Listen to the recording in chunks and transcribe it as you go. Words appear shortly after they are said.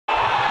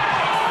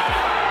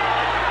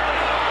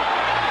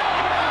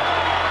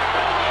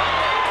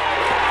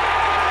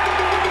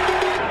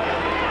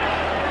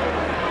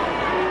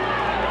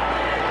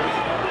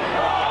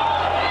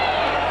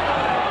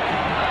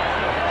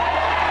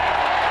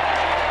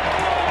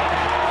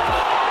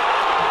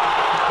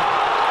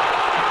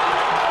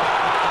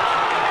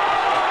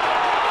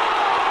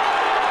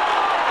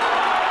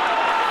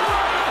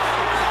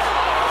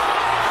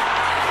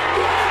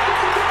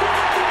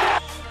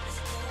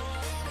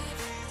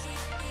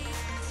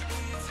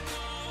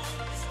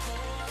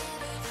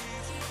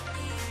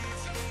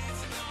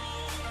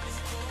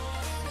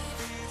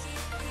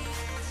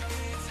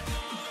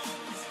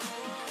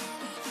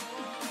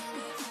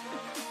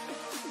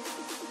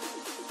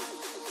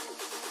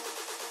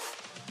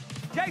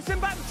Dixon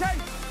back to 10.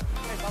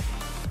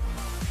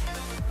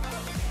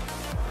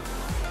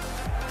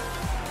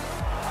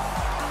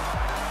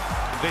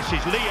 This is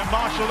Liam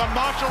Marshall, and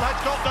Marshall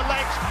has got the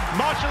legs,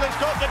 Marshall has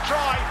got the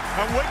try,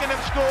 and Wigan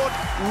have scored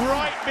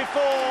right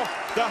before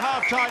the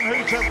half-time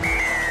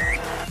hooter.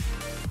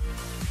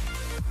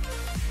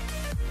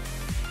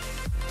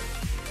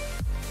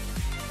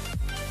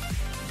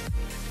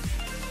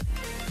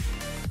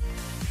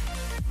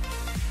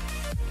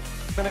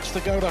 Minutes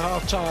to go to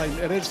half-time.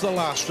 It is the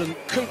last, and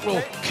Coop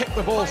will kick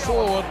the ball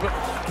forward, but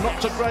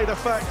not to great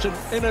effect, and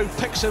Inu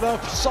picks it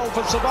up.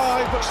 Salford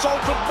survive, but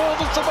Salford more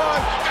than survive.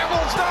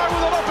 Helens now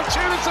with an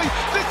opportunity.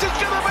 This is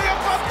going to be a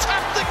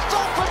fantastic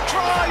Salford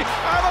try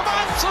out of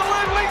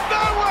absolutely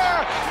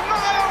nowhere.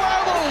 Niall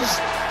Helens,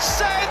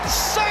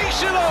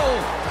 sensational.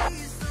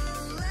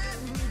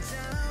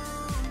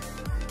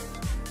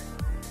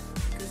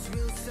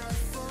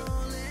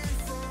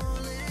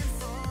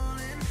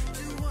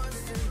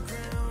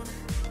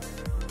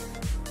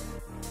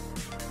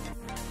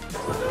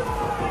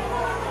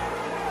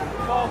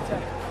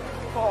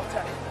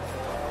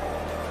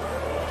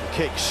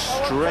 Kicks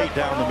straight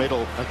down the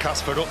middle. And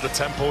Castleford up the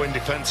tempo in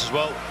defence as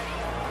well.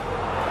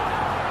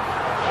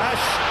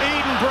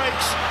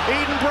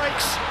 Eden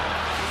breaks,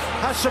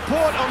 has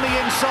support on the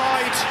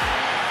inside.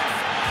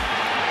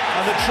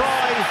 And the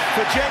try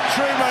for Jen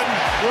Truman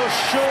will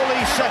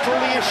surely settle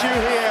the issue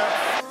here.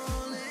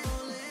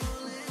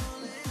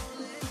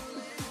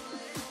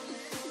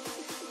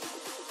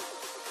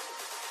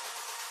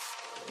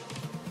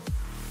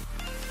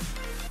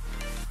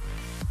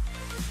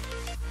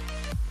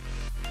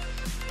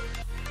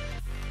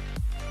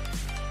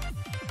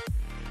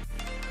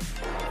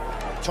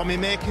 Tommy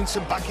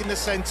Makinson back in the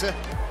centre,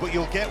 but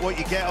you'll get what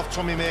you get off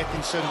Tommy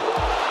Makinson.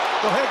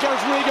 Well, here goes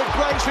Regan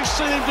Grace. We've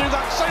seen him do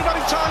that so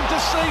many times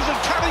this season.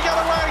 Can he get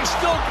away?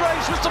 Still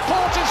Grace with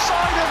support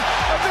inside him,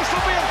 and this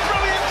will be a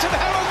brilliant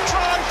and